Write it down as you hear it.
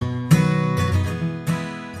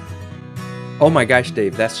Oh my gosh,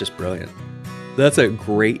 Dave, that's just brilliant. That's a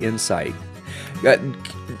great insight. Uh,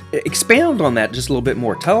 Expound on that just a little bit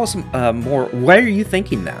more. Tell us more. Why are you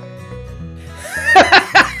thinking that?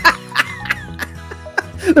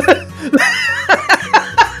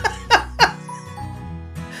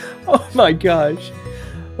 Oh my gosh.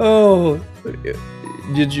 Oh,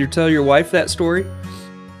 did you tell your wife that story?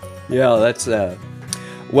 Yeah, that's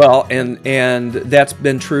well, and that's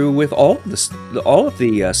been true with all of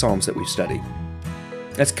the Psalms that we've studied.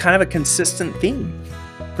 That's kind of a consistent theme.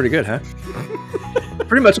 Pretty good, huh?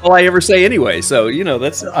 Pretty much all I ever say anyway. So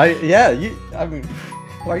that's I mean,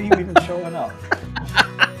 why are you even showing up?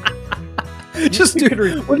 just you could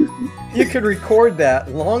record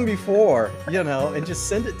that long before, and just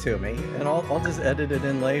send it to me, and I'll just edit it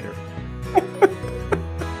in later.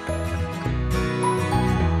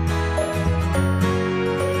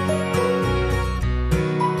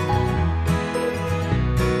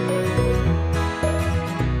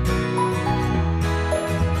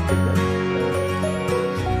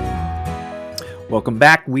 Welcome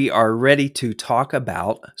back. We are ready to talk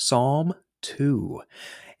about Psalm 2.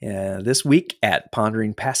 This week at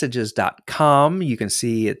ponderingpassages.com, you can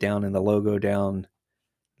see it down in the logo down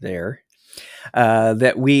there,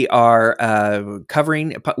 that we are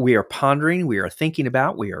covering, we are pondering, we are thinking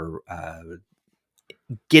about, we are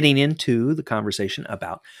getting into the conversation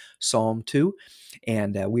about Psalm 2.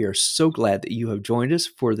 And we are so glad that you have joined us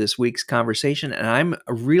for this week's conversation. And I'm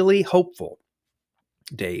really hopeful,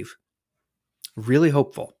 Dave, really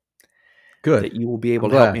hopeful that you will be able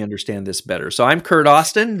to help me understand this better. So I'm Kurt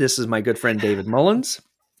Austin. This is my good friend David Mullins.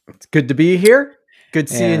 It's good to be here. Good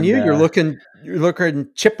seeing you. You're looking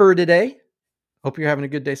chipper today. Hope you're having a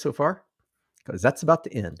good day so far, because that's about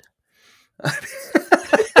to end.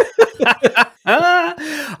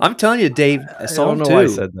 I'm telling you, Dave, Psalm 2. I don't know why I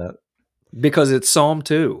said that. Because it's Psalm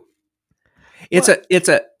 2.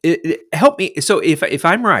 Help me. So if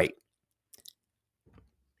I'm right.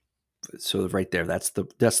 So right there, that's the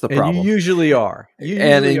problem. And you usually are.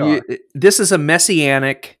 This is a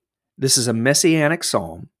messianic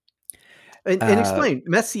psalm. And explain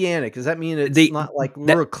messianic. Does that mean it's not like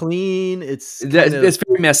real clean? It's very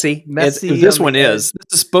messy. This one is.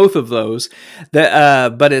 This is both of those.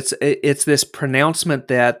 But it's this pronouncement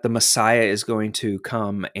that the Messiah is going to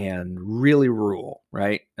come and really rule.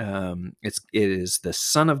 Right. It is the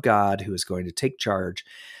Son of God who is going to take charge.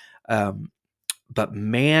 But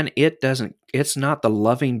man, it's not the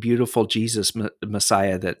loving, beautiful Jesus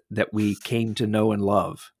Messiah that we came to know and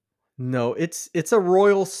love. No, it's a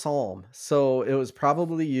royal psalm. So it was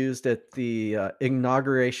probably used at the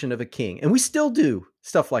inauguration of a king. And we still do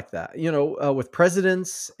stuff like that, with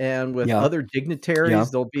presidents and with other dignitaries. Yeah.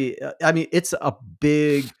 There'll be, it's a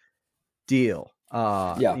big deal.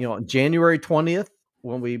 January 20th,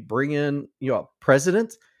 when we bring in,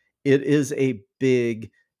 president, it is a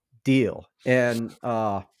big deal. And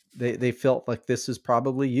they felt like this is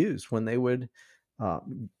probably used when they would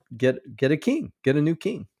get a new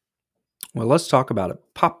king. Well, let's talk about it.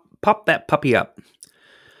 Pop that puppy up.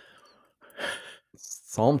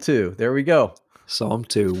 Psalm 2. There we go. Psalm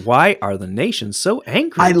 2. Why are the nations so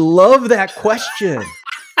angry? I love that question.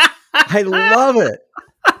 I love it.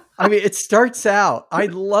 It starts out. I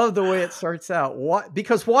love the way it starts out. Why?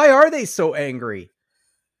 Because why are they so angry?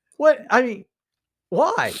 Why?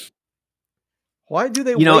 Why do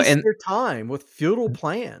they waste their time with futile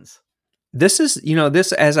plans? This is,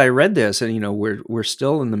 as I read this, and we're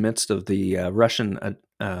still in the midst of the Russian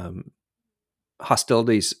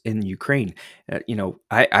hostilities in Ukraine.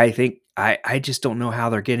 I think I just don't know how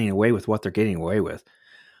they're getting away with what they're getting away with.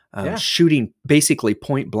 Shooting basically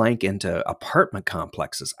point blank into apartment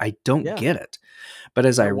complexes. I don't get it. But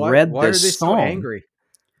as I read this psalm, so angry?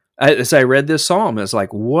 As I read this psalm, it's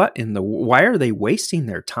like, why are they wasting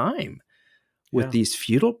their time with these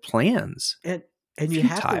futile plans? And you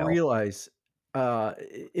have to realize,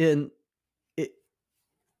 in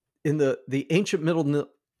the ancient Middle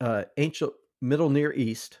Near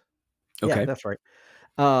East, yeah, that's right.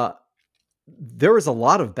 There was a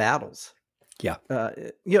lot of battles. Yeah.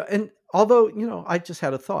 And although I just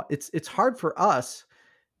had a thought. It's hard for us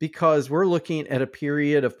because we're looking at a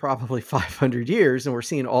period of probably 500 years, and we're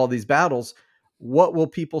seeing all these battles. What will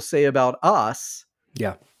people say about us?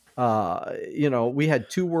 Yeah. We had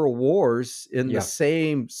 2 world wars in the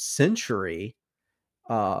same century,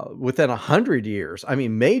 within 100 years.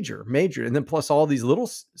 Major, and then plus all these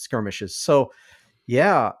little skirmishes. So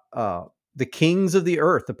the kings of the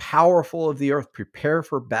earth, the powerful of the earth, prepare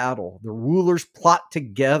for battle. The rulers plot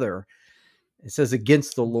together. It says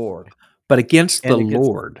against the Lord, but against the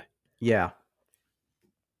Lord. Yeah.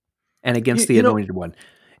 And against the anointed one.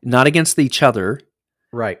 not against each other,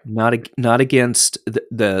 Right. not against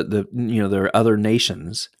the other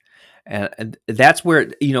nations. And that's where,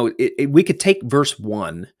 we could take verse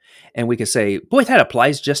 1 and we could say, boy, that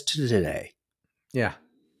applies just to today. Yeah.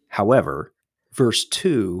 However, verse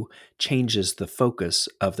 2 changes the focus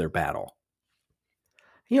of their battle.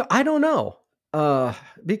 I don't know.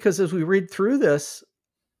 Because as we read through this,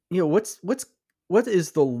 what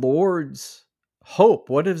is the Lord's hope?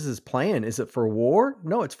 What is his plan? Is it for war?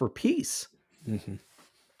 No, it's for peace. Mhm.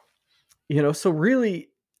 So really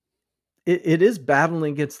it is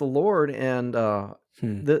battling against the Lord. And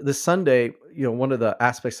Hmm. the Sunday, one of the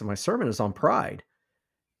aspects of my sermon is on pride.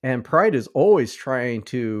 And pride is always trying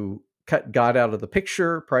to cut God out of the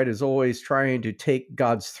picture. Pride is always trying to take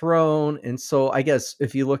God's throne. And so I guess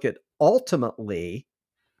if you look at ultimately,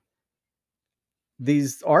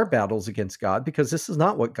 these are battles against God because this is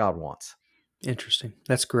not what God wants. Interesting.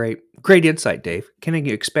 That's great. Great insight, Dave. Can you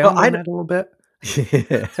Well, expound on that a little bit?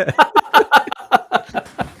 Yeah.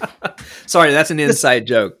 Sorry, that's an This inside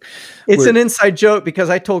joke. It's an inside joke because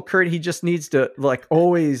I told Kurt he just needs to like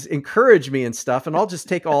always encourage me and stuff, and I'll just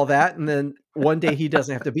take all that, and then one day he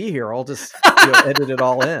doesn't have to be here. I'll just edit it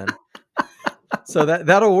all in. So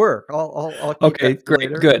that'll work. I'll keep Okay, that for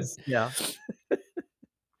great, later. good. Yeah.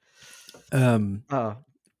 Um,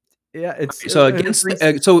 Yeah. It's so and it against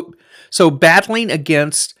brings. so battling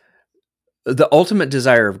against the ultimate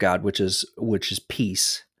desire of God, which is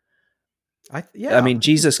peace. I Yeah, mean, I think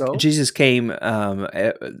Jesus so. Jesus came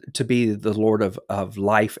to be the Lord of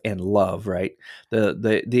life and love, right? John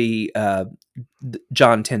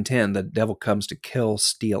 10:10, the devil comes to kill,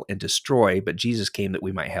 steal, and destroy, but Jesus came that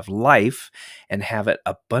we might have life and have it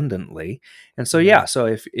abundantly. And so, Yeah. yeah, so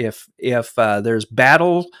if there's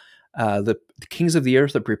battle, the kings of the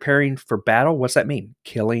earth are preparing for battle. What's that mean?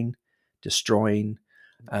 Killing, destroying.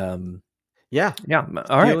 Um, Yeah. yeah,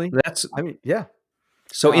 all right. Stealing. That's I mean, yeah.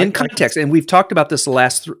 so No, in I can. context, and we've talked about this the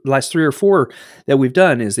last 3 or 4 that we've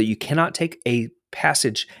done, is that you cannot take a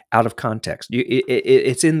passage out of context.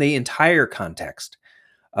 It's in the entire context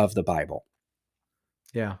of the Bible,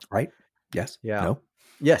 Yeah. right? Yes, Yeah. no,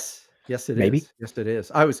 Yes. Yes, it maybe. is. Yes, it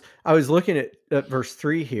is. I was looking at verse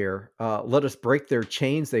 3 here. Let us break their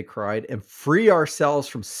chains, they cried, and free ourselves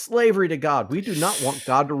from slavery to God. We do not want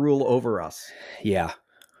God to rule over us. Yeah,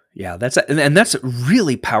 yeah. And that's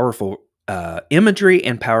really powerful imagery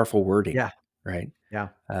and powerful wording, Yeah. right? Yeah.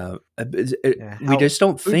 Yeah. We just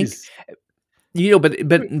don't Who think, does who-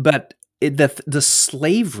 the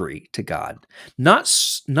slavery to God, not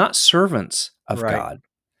servants of right. God.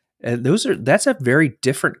 That's a very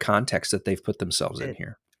different context that they've put themselves in And,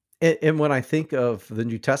 here. and when I think of the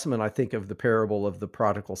New Testament, I think of the parable of the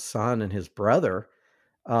prodigal son and his brother.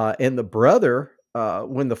 And the brother,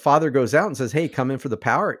 when the father goes out and says, "Hey, come in for the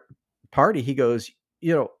power party," he goes,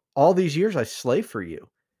 "All these years I slaved for you."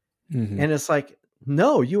 Mhm. And it's like,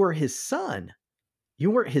 no, you were his son. You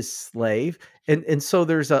weren't his slave. And so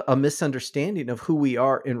there's a misunderstanding of who we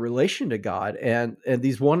are in relation to God, and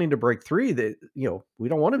these wanting to break free that, we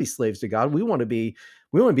don't want to be slaves to God. We want to be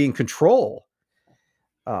in control.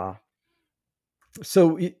 Uh,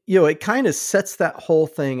 so it kind of sets that whole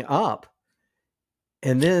thing up,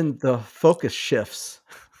 and then the focus shifts.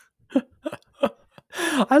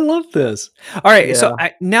 I love this. All right, so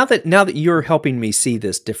Yeah. now that you're helping me see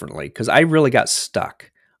this differently, because I really got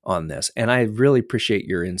stuck on this, and I really appreciate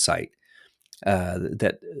your insight,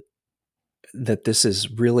 that this is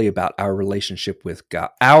really about our relationship with God,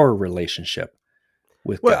 our relationship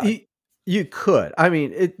with Well, God. you could. I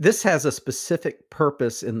mean, this has a specific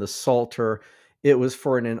purpose in the Psalter. It was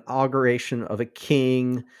for an inauguration of a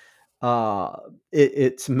king. Uh,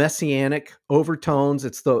 it's messianic overtones.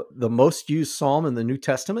 It's the most used psalm in the New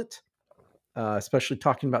Testament, especially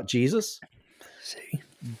talking about Jesus. See, look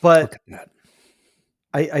But at that.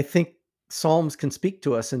 I think psalms can speak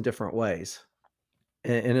to us in different ways.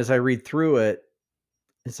 And as I read through it,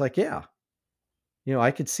 it's like, yeah, I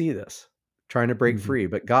could see this trying to break Mhm. free.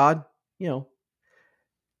 But God, you know,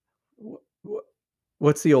 wh- wh-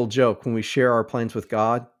 what's the old joke? When we share our plans with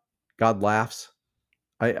God, God laughs.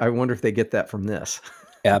 I wonder if they get that from this.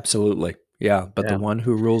 Absolutely, yeah. But the Yeah. one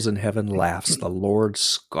who rules in heaven laughs; the Lord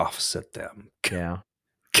scoffs at them. Yeah.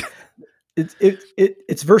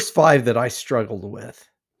 It's verse 5 that I struggled with,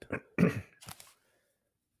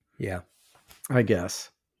 Yeah. I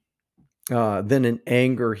guess. Then in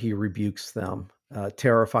anger he rebukes them,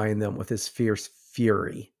 terrifying them with his fierce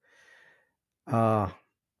fury. Uh,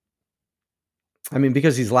 I mean,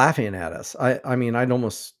 because he's laughing at us. I mean, I'd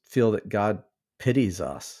almost feel that God pities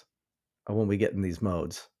us when we get in these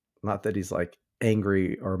modes. Not that he's like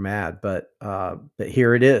angry or mad, but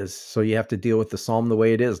here it is. So you have to deal with the psalm the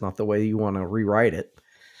way it is, not the way you want to rewrite it.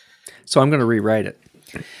 So I'm going to rewrite it.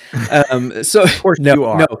 So Of course no, you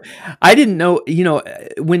are. no, I didn't know.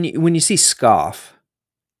 When you see scoff,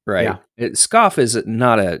 right? Yeah. Scoff is it's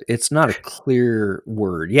not a clear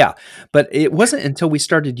word. Yeah. But it wasn't until we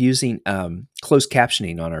started using closed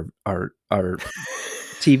captioning on our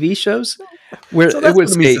TV shows where So it that's what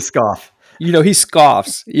would it means to say, scoff. he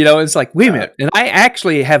scoffs, it's like, wait a Yeah. minute. And I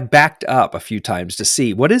actually have backed up a few times to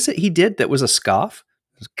see what is it he did that was a scoff.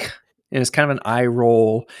 And it's kind of an eye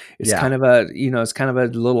roll. It's Yeah. kind of a, it's kind of a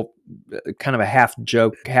little, kind of a half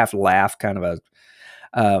joke, half laugh, kind of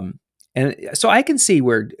and so I can see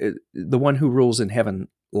where the one who rules in heaven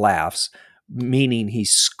laughs, meaning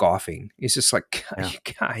he's scoffing. It's just like, Yeah. you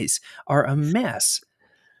guys are a mess.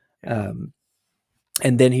 Yeah.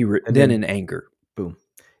 And then And then then in anger, boom.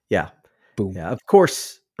 Yeah. boom. Yeah. Of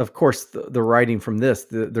course, the writing from this,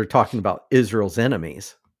 they're talking about Israel's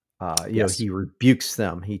enemies. Yes. He rebukes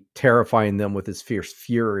them. He terrifying them with his fierce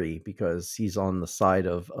fury because he's on the side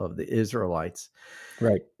of the Israelites.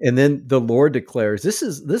 Right. And then the Lord declares, this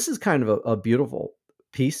is kind of a beautiful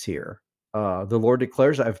piece here. The Lord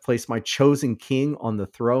declares, I've placed my chosen king on the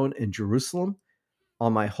throne in Jerusalem,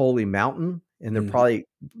 on my holy mountain. And they're Mhm. probably,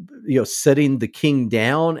 setting the king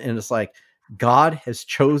down. And it's like, God has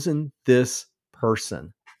chosen this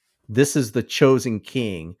person. This is the chosen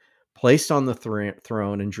king placed on the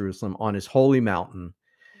throne in Jerusalem on his holy mountain.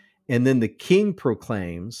 And then the king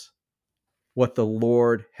proclaims what the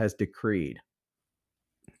Lord has decreed.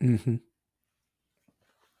 Mhm.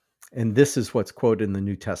 And this is what's quoted in the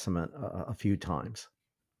New Testament a few times.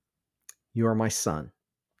 You are my son.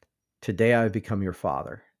 Today I have become your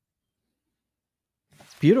father.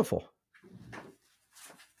 It's beautiful.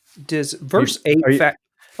 Does verse 8 Are you,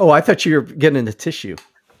 oh, I thought you were getting the tissue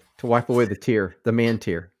to wipe away the tear, the man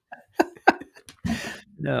tear.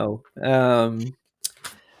 No.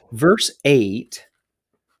 Verse 8,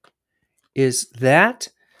 is that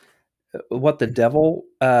what the devil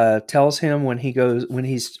tells him when he goes when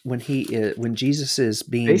Jesus is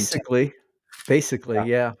being Basically,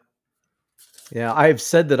 yeah. Yeah, I have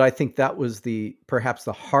said that I think that was perhaps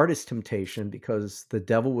the hardest temptation because the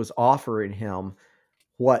devil was offering him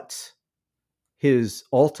what his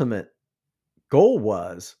ultimate goal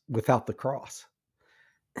was without the cross.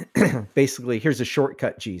 Basically, here's a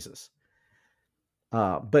shortcut, Jesus.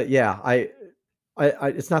 But yeah,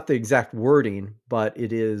 it's not the exact wording, but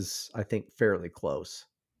it is, I think, fairly close.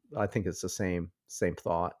 I think it's the same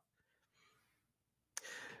thought.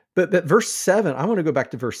 But verse 7, I want to go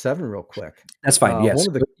back to verse 7 real quick. That's fine. Yes. One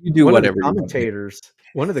of the You do one of the whatever you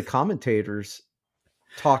want to do. commentators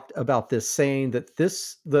talked about this, saying that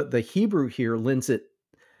the Hebrew here lends it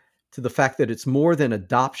to the fact that it's more than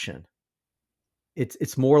adoption.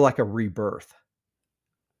 It's more like a rebirth,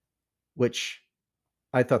 which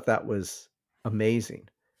I thought that was amazing.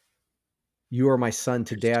 You are my son.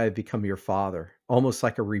 Today I have become your father. Almost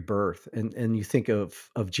like a rebirth. And you think of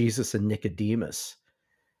Jesus and Nicodemus.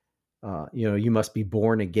 You must be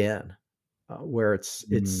born again. Where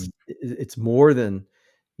Mm. it's more than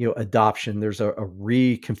adoption. There's a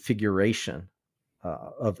reconfiguration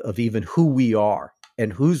of even who we are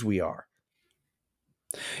and whose we are.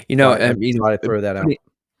 So I I just mean, thought I'd throw that out.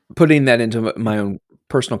 putting that into my own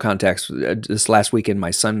personal context, this last weekend,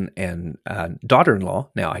 my son and daughter-in-law,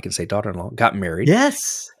 now I can say daughter-in-law, got married.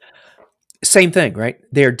 Yes. Same thing, right?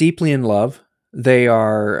 They are deeply in love. They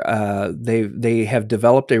are they have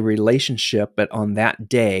developed a relationship, but on that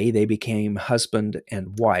day they became husband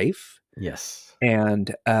and wife. Yes.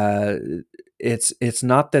 And it's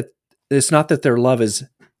not that their love is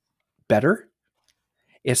better.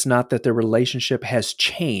 It's not that their relationship has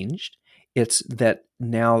changed. It's that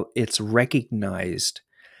now it's recognized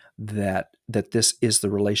that this is the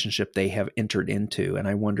relationship they have entered into. And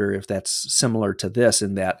I wonder if that's similar to this,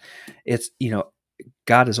 in that it's,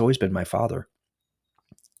 God has always been my father.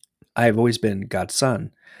 I've always been God's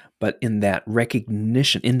son. But in that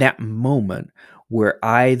recognition, in that moment where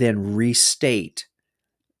I then restate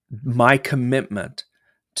my commitment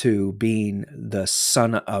to being the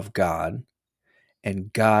son of God,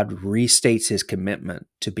 and God restates his commitment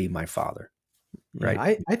to be my father, Yeah,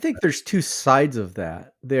 right? I think there's two sides of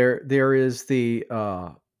that. There is the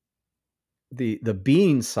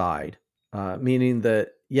being side, meaning that,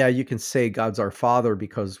 yeah, you can say God's our father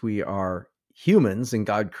because we are humans and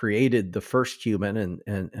God created the first human,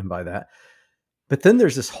 and by that. But then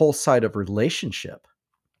there's this whole side of relationship.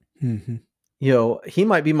 Mm-hmm. He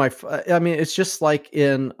might be I mean, it's just like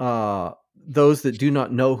in those that do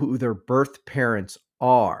not know who their birth parents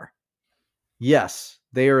are. Yes,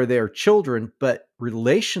 They are their children, but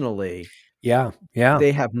relationally, Yeah, yeah.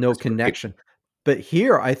 they have no That's great. connection. But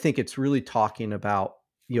here, I think it's really talking about,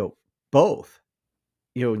 both.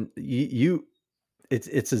 You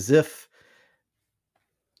it's as if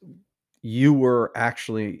you were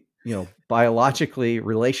actually, biologically,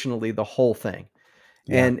 relationally, the whole thing.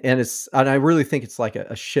 Yeah, And I really think it's like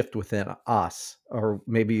a shift within us, or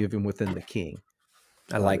maybe even within the king.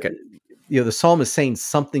 I Uh, like it. the psalm is saying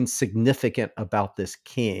something significant about this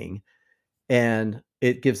king, and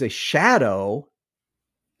it gives a shadow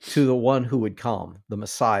to the one who would come, the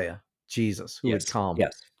Messiah, Jesus, who would Yes, come,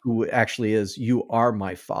 yes. who actually is, "You are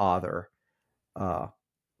my father." Uh,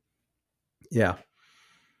 yeah,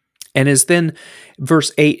 And is then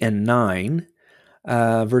verse 8 and 9,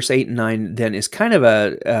 verse 8 and 9 then is kind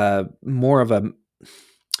of more of a,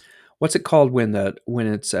 what's it called when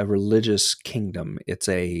it's a religious kingdom? It's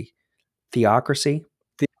a theocracy.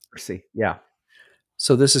 theocracy. Yeah,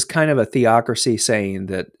 So this is kind of a theocracy saying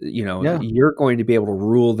that, yeah, you're going to be able to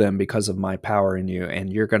rule them because of my power in you,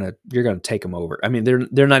 and you're gonna take them over. I mean,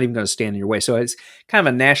 they're not even gonna stand in your way. So it's kind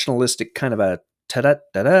of a nationalistic kind of a ta da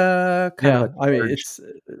da da kind of yeah. a I mean, charge. it's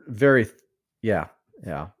very, yeah,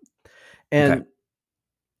 yeah. Okay.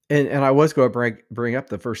 And and I was going to bring up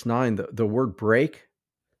the verse 9. The word break.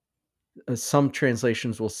 Some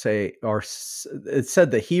translations will say, it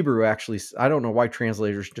said the Hebrew actually. I don't know why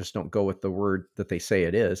translators just don't go with the word that they say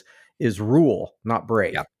it is rule, not Yeah.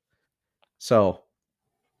 break. So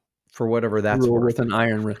for whatever that's Rule worth. with an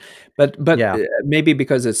iron but Yeah, maybe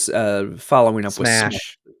because it's, following up with smash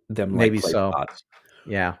smash, them like maybe clay so. pots,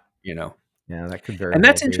 Yeah, you know? yeah, that could very And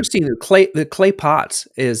well that's be. interesting. The clay pots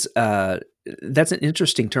is, that's an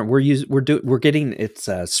interesting term. We're getting it's,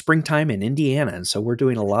 springtime in Indiana, and so we're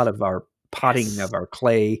doing a lot of our potting Yes, of our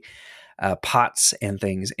clay, pots and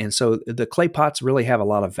things, and so the clay pots really have a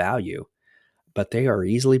lot of value, but they are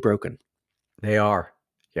easily broken. they are.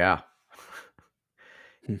 Yeah,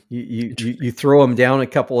 Hmm, you interesting. throw them down a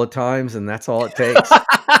couple of times, and that's all it takes.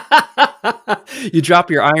 You drop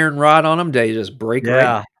your iron rod on them, they just break right.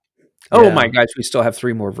 Yeah, Oh my yeah, gosh, we still have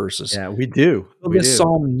 3 more verses. yeah. We do, Will we this do.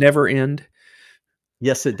 psalm never end?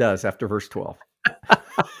 Yes, it does after verse 12.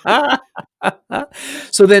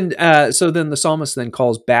 So then the psalmist then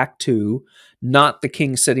calls back to not the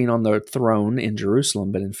king sitting on the throne in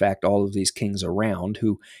Jerusalem, but in fact all of these kings around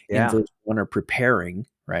who in Yeah. verse 1 are preparing,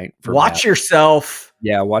 right, for Watch battle. yourself,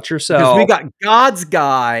 Yeah, watch because we yourself. got God's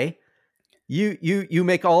guy. You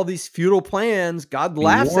make all these futile plans. God Be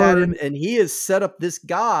laughs at him, warned. and he has set up this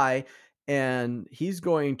guy, and he's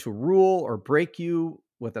going to rule or break you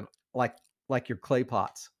with an like your clay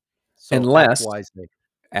pots. So act Unless wisely.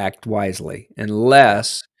 act wisely, Yeah.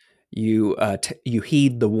 unless you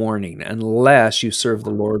heed the warning, unless you serve the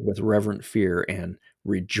Lord with reverent fear and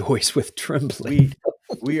rejoice with trembling.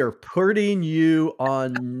 We we are putting you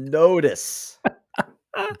on notice.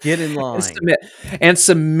 Get in And line.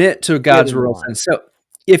 submit to Get God's in rules. line. And so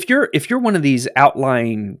if you're one of these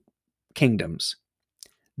outlying kingdoms,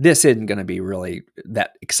 this isn't gonna be really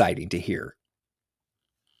that exciting to hear,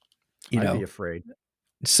 you I'd be know? afraid.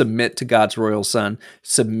 Submit to God's royal son,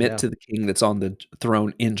 submit Yeah. to the king that's on the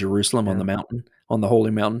throne in Jerusalem on Yeah. the mountain, on the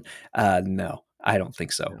holy mountain. No, I don't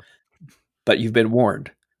think so. Yeah. But you've been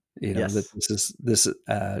warned, that Yes.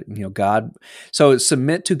 God. So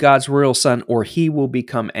submit to God's royal son, or he will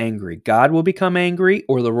become angry. God will become angry,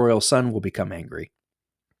 or the royal son will become angry.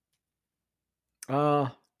 Uh,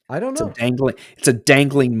 I don't It's a know.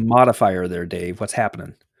 dangling modifier there, Dave. What's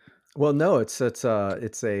happening? Well, no, it's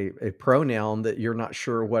a pronoun that you're not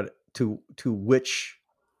sure what to which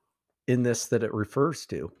in this that it refers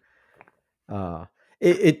to. Uh,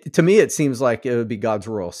 it to me it seems like it would be God's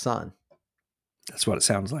royal son, That's what it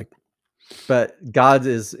sounds like. but God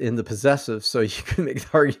is in the possessive, so you can make the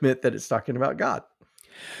argument that it's talking about God.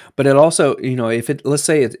 But it also, if let's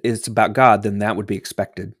say it's about God, then that would be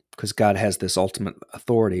expected because God has this ultimate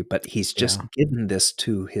authority, but he's Yeah. just given this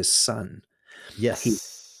to his son. He's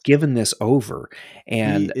Yes. given this over. He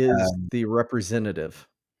And is the representative.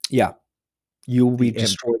 yeah, you will be The em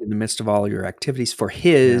destroyed in the midst of all your activities, for Yeah.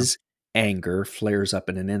 his anger flares up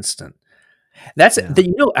in an instant. That's Yeah.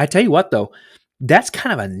 I tell you what though, that's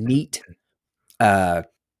kind of uh,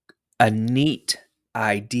 a neat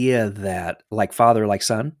idea that like father, like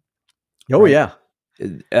son, Oh, right? yeah.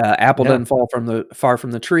 Apple Yeah. doesn't fall from the far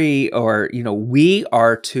from the tree, or we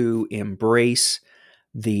are to embrace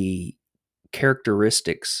the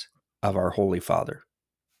characteristics of our holy father.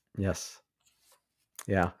 Yes.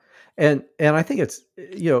 Yeah. And I think it's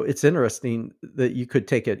interesting that you could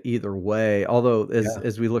take it either way. Although Yeah,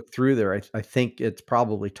 as we look through there, I think it's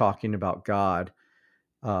probably talking about God,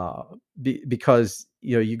 uh, because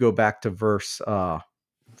you go back to verse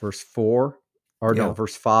 4, or no, Yeah.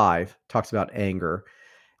 verse 5 talks about anger.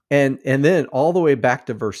 And then all the way back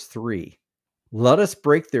to verse 3. Let us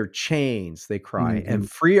break their chains, they cry, and Mhm.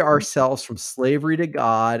 free ourselves from slavery to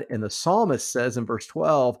God. And the psalmist says in verse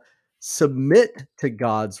 12, submit to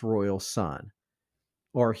God's royal son,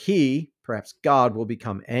 or he, perhaps God, will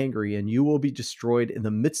become angry and you will be destroyed in the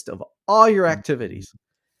midst of all your Mhm. activities.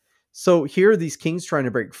 So here are these kings trying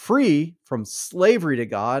to break free from slavery to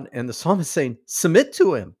God, and the psalmist saying, submit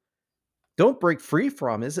to him. Don't break free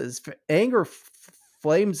from his anger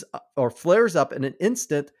flames or flares up in an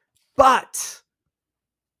instant, but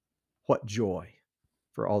what joy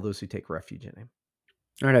for all those who take refuge in him.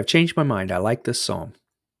 All right, I've changed my mind. I like this psalm.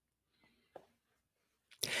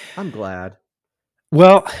 I'm glad.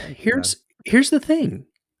 Well, I'm glad. here's the thing.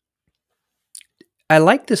 I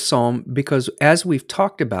like this psalm because as we've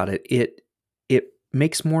talked about it, it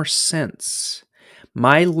makes more sense.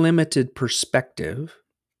 My limited perspective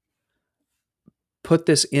put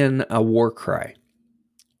this in a war cry,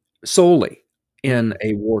 solely in Mm,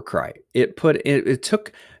 a war cry. It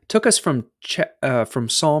took us from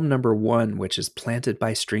Psalm number 1, which is planted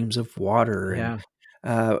by streams of water, and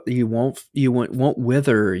yeah. you won't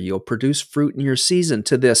wither, you'll produce fruit in your season,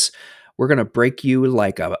 to this, we're gonna break you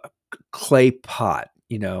like a clay pot,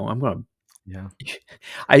 I'm gonna Yeah.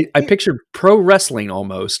 I Here, pictured pro wrestling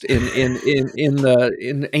almost in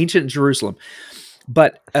ancient Jerusalem.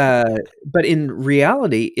 But in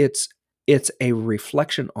reality, it's a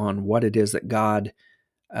reflection on what it is that God,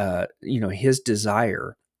 his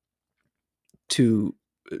desire to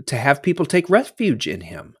to have people take refuge in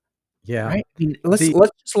him, yeah. right? I mean, let's The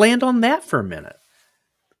let's just land on that for a minute.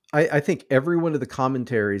 I think every one of the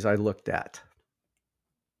commentaries I looked at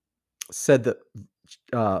said that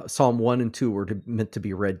Psalm 1 and 2 were meant to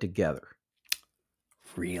be read together.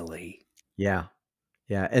 Really? Yeah.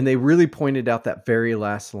 Yeah. And they really pointed out that very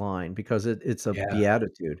last line because it's a Yeah.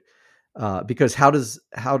 beatitude. Because how does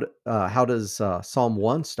Psalm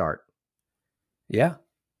 1 start? Yeah.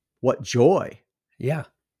 What joy! Yeah.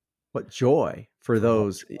 What joy for For all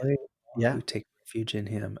those. joy, all Yeah, who take refuge in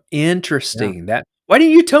him. yeah. Interesting. That Why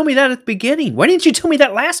didn't you tell me that at the beginning? Why didn't you tell me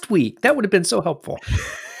that last week? That would have been so helpful.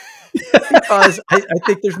 Because I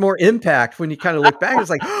think there's more impact when you kinda look back, it's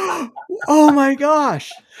like, "Oh my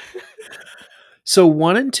gosh." So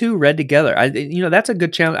 1 and 2 read together. That's a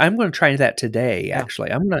good challenge. I'm gonna try that today, Yeah,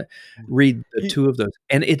 actually. I'm gonna yeah. read the You 2 of those,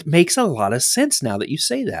 and it makes a lot of sense now that you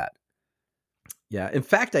say that. Yeah, in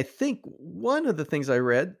fact, I think one of the things I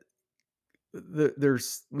read,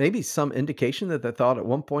 there's maybe some indication that they thought at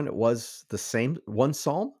one point it was the same one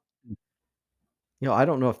psalm? I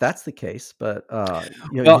don't know if that's the case, but, Well,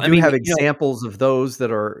 you I do mean, have examples of those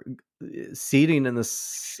that are seating in the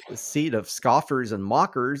seat of scoffers and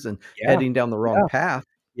mockers and yeah, heading down the wrong yeah, path.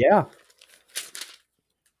 yeah.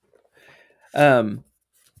 Um,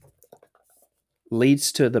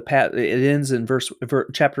 Leads to the path. It ends in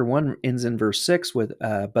chapter 1 ends in verse 6 with,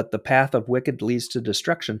 "But the path of wicked leads to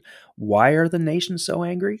destruction. Why are the nations so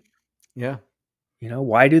angry? Yeah,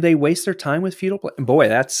 Why do they waste their time with futile Boy,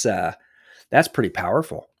 that's pretty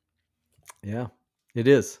powerful. yeah, it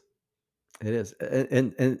is. It is,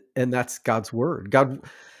 and that's God's word. God,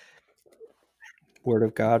 Word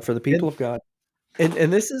of God for the and people of God.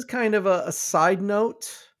 and this is kind of a side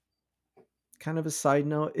note. Kind of a side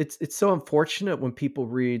note. It's so unfortunate when people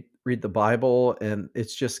read the Bible and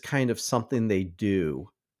it's just kind of something they do.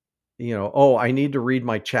 Oh, I need to read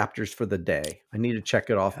my chapters for the day. I need to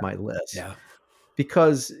check it off Yeah, my list yeah,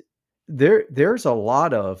 because there's a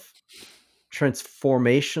lot of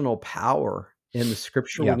transformational power in the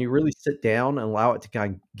scripture yeah. when you really sit down and allow it to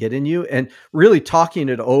kind of get in you, and really talking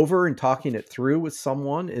it over and talking it through with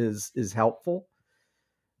someone is helpful.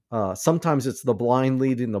 Sometimes it's the blind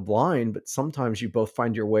leading the blind, but sometimes you both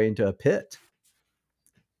find your way into a pit,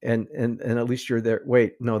 and at least you're there.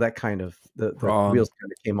 Wait, no, that kind of the Wrong. wheels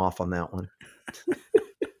kind of came off on that one.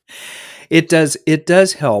 It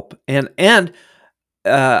does help, and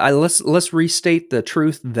let's restate the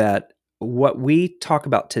truth that what we talk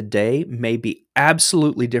about today may be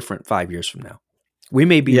absolutely different 5 years from now. Yes. We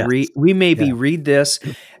may Yeah. be read this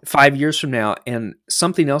 5 years from now, and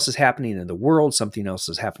something else is happening in the world, something else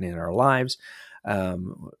is happening in our lives.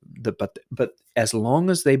 But as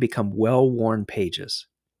long as they become well-worn pages,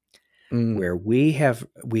 Mm. where we have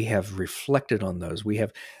reflected on those, we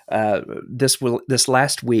have this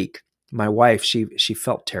last week, my wife, she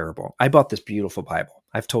felt terrible. I bought this beautiful Bible.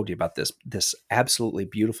 I've told you about this absolutely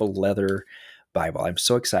beautiful leather Bible. I'm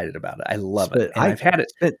so excited about it. I love it, But and I I've had it.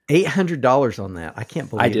 spent $800 on that. I can't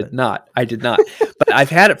I believe did it. not. I did not. But I've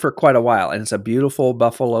had it for quite a while, and it's a beautiful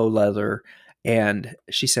buffalo leather. And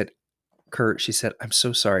she said, "Kurt," she said, "I'm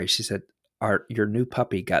so sorry." She said, your new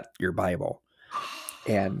puppy got your Bible."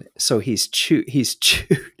 And so he's chewed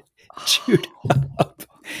up.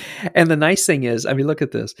 And the nice thing is, I mean, look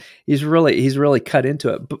at this. He's really cut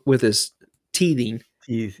into it with his teething,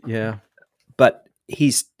 Yeah. but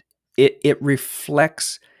it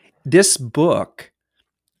reflects, this book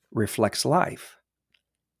reflects life.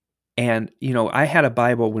 And I had a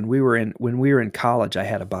Bible when we were in college. I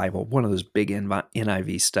had a Bible, one of those big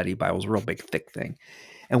NIV study Bibles, real big thick thing.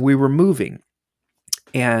 And we were moving,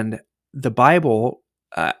 and the Bible,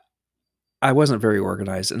 I wasn't very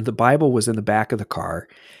organized, and the Bible was in the back of the car,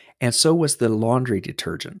 and so was the laundry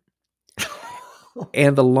detergent.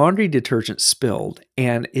 And the laundry detergent spilled,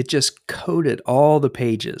 and it just coated all the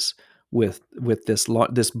pages with this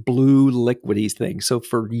blue liquidy thing. So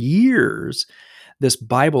for years, this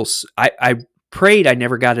Bible, I prayed I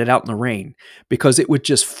never got it out in the rain, because it would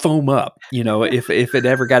just foam up, if it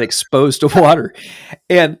ever got exposed to water.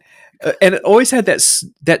 And it always had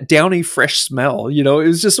that downy, fresh smell. It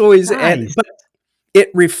was just always, Nice. but it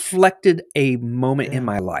reflected a moment in Yeah.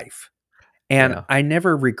 my life. And Yeah. I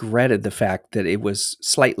never regretted the fact that it was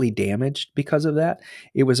slightly damaged because of that.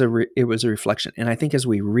 It was a reflection. And I think as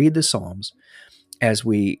we read the Psalms, as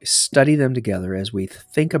we study them together, as we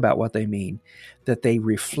think about what they mean, that they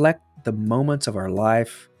reflect the moments of our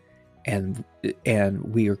life, and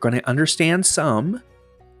we are going to understand some,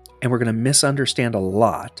 and we're going to misunderstand a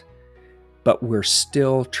lot, but we're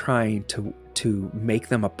still trying to make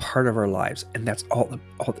them a part of our lives, and that's all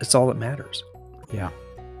that matters. Yeah.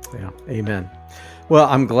 Yeah. Amen. Well,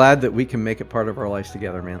 I'm glad that we can make it part of our lives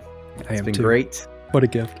together, man. I It's am been too. great. What a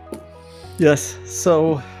gift. Yes.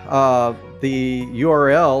 So the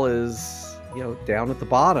URL is down at the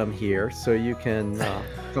bottom here, so you can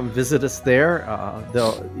come visit us there.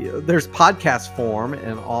 There's podcast form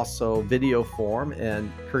and also video form,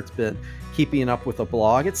 and Kurt's been keeping up with a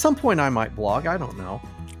blog. At some point, I might blog. I don't know.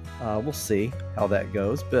 We'll see how that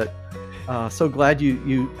goes. But so glad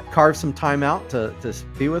you carved some time out to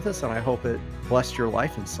be with us, and I hope it blessed your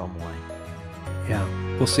life in some way. Yeah.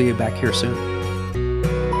 We'll see you back here soon.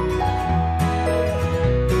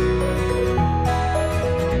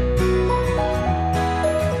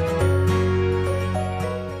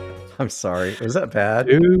 I'm sorry. Was that bad?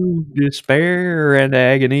 Doom, despair, and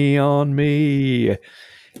agony on me.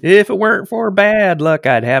 If it weren't for bad luck,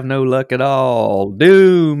 I'd have no luck at all.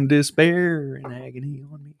 Doom, despair, and agony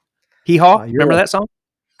on me. Hee haw. Remember that song?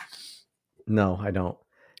 No, I don't.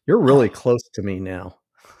 You're really close to me now.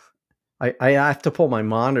 I have to pull my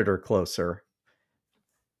monitor closer.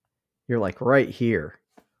 You're like right here.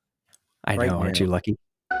 I Right know, aren't you now. lucky?